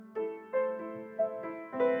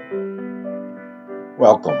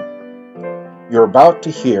Welcome. You're about to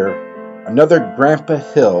hear another Grandpa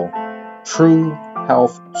Hill true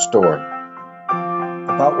health story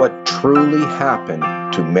about what truly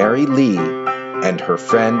happened to Mary Lee and her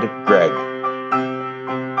friend Gregg.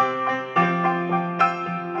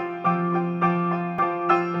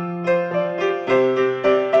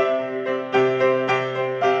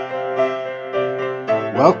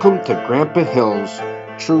 Welcome to Grandpa Hill's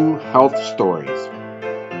True Health Stories.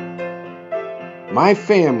 My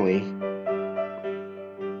family,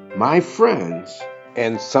 my friends,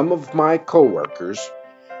 and some of my coworkers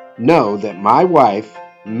know that my wife,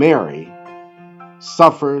 Mary,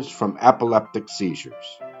 suffers from epileptic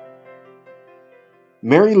seizures.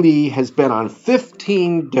 Mary Lee has been on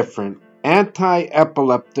 15 different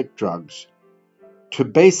anti-epileptic drugs to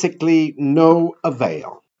basically no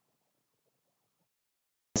avail.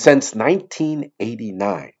 Since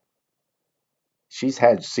 1989, she's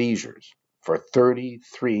had seizures for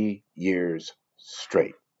 33 years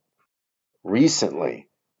straight. Recently,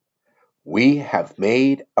 we have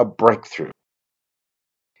made a breakthrough.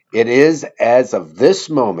 It is, as of this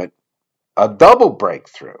moment, a double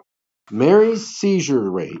breakthrough. Mary's seizure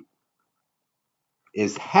rate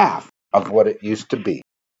is half of what it used to be.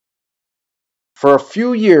 For a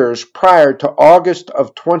few years prior to August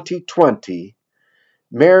of 2020,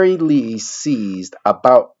 Mary Lee seized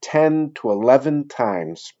about 10 to 11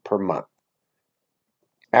 times per month.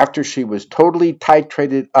 After she was totally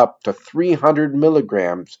titrated up to 300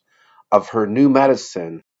 milligrams of her new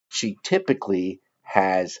medicine, she typically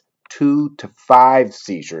has 2 to 5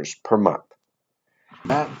 seizures per month.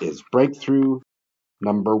 That is breakthrough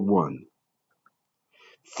number 1.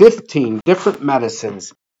 15 different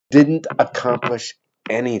medicines didn't accomplish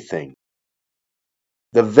anything.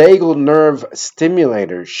 The vagal nerve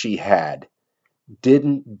stimulator she had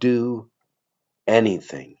didn't do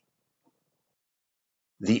anything.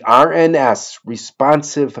 The RNS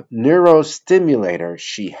responsive neurostimulator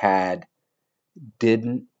she had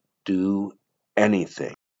didn't do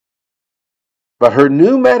anything. But her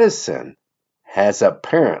new medicine has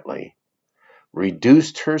apparently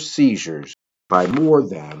reduced her seizures by more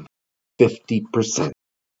than 50%.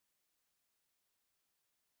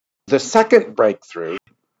 The second breakthrough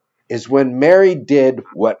is when Mary did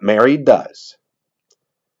what Mary does.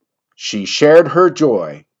 She shared her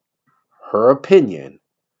joy, her opinion,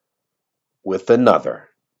 with another.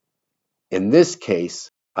 In this case,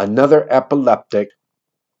 another epileptic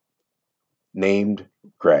named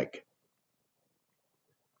Gregg.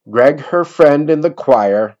 Gregg, her friend in the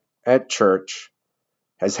choir at church,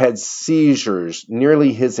 has had seizures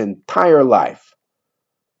nearly his entire life.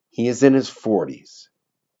 He is in his 40s.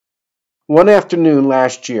 One afternoon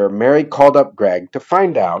last year, Mary called up Gregg to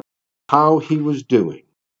find out how he was doing.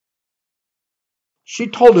 She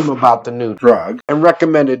told him about the new drug and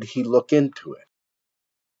recommended he look into it.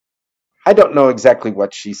 I don't know exactly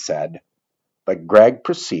what she said, but Gregg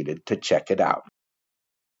proceeded to check it out.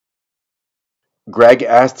 Gregg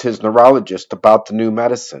asked his neurologist about the new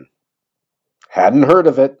medicine. Hadn't heard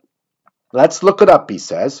of it. Let's look it up, he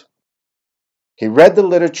says. He read the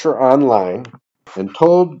literature online and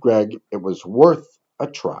told Gregg it was worth a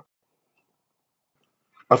try.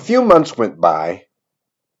 A few months went by,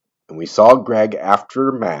 and we saw Gregg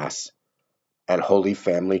after Mass at Holy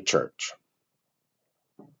Family Church.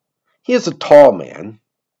 He is a tall man.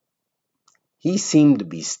 He seemed to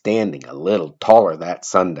be standing a little taller that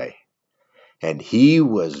Sunday, and he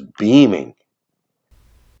was beaming.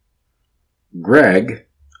 Gregg,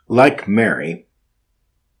 like Mary,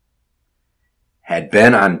 had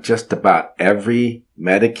been on just about every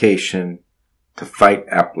medication to fight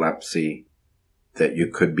epilepsy that you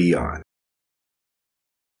could be on.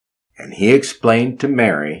 And he explained to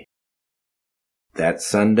Mary that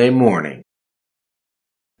Sunday morning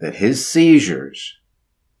that his seizures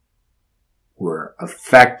were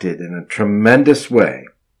affected in a tremendous way,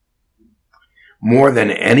 more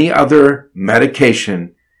than any other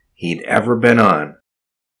medication he'd ever been on.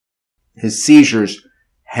 His seizures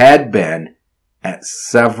had been at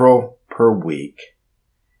several per week,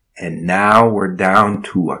 and now we're down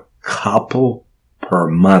to a couple per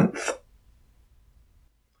month.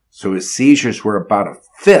 So his seizures were about a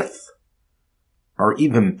fifth, or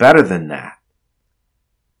even better than that,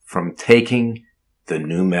 from taking the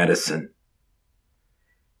new medicine.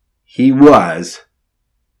 He was,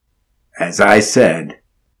 as I said,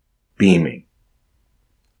 beaming.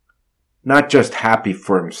 Not just happy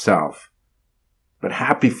for himself, but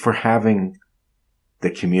happy for having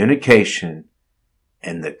the communication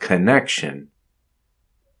and the connection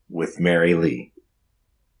with Mary Lee.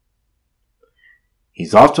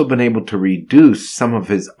 He's also been able to reduce some of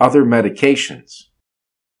his other medications.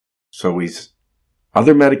 So his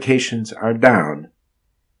other medications are down.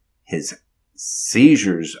 His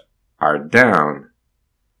seizures are down.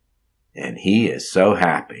 And he is so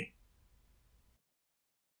happy.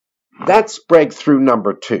 That's breakthrough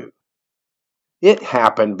number 2. It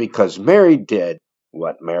happened because Mary did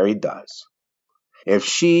what Mary does. If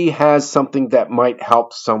she has something that might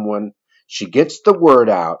help someone, she gets the word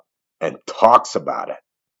out and talks about it.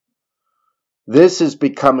 This is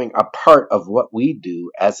becoming a part of what we do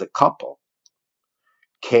as a couple.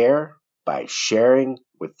 Care by sharing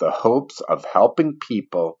with the hopes of helping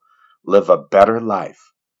people live a better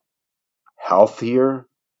life. Healthier,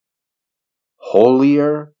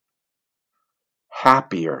 holier,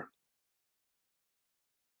 happier.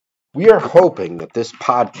 We are hoping that this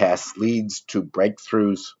podcast leads to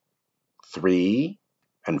breakthroughs 3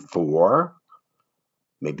 and 4,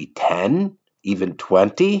 maybe 10, even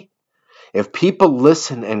 20. If people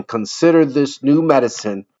listen and consider this new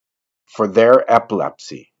medicine for their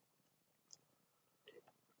epilepsy.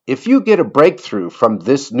 If you get a breakthrough from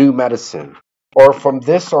this new medicine, or from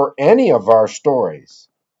this or any of our stories,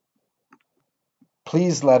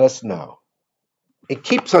 please let us know. It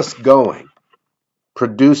keeps us going,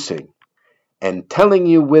 producing, and telling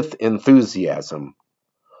you with enthusiasm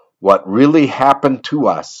what really happened to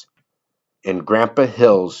us in Grandpa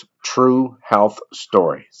Hill's True Health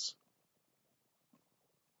Stories.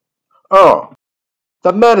 Oh,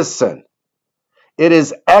 the medicine. It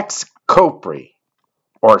is XCOPRI,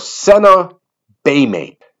 or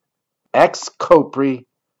Cenobamate. XCOPRI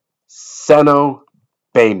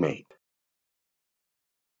Cenobamate.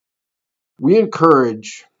 We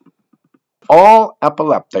encourage all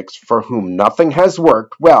epileptics for whom nothing has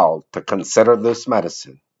worked well to consider this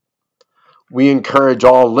medicine. We encourage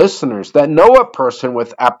all listeners that know a person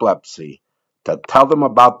with epilepsy to tell them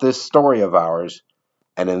about this story of ours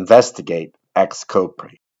and investigate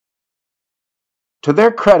XCOPRI. To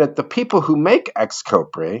their credit, the people who make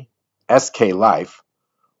XCOPRI, SK Life,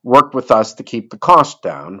 worked with us to keep the cost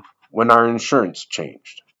down when our insurance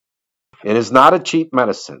changed. It is not a cheap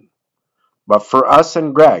medicine, but for us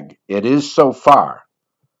and Gregg, it is so far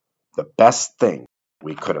the best thing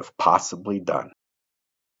we could have possibly done.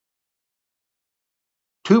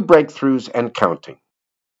 2 breakthroughs and counting,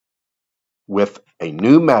 with a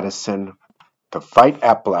new medicine to fight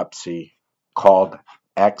epilepsy called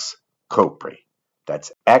XCOPRI.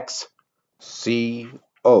 That's XCOPRI.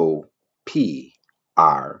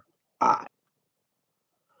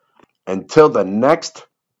 Until the next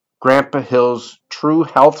Grandpa Hill's True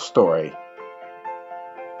Health Story,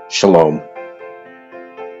 Shalom.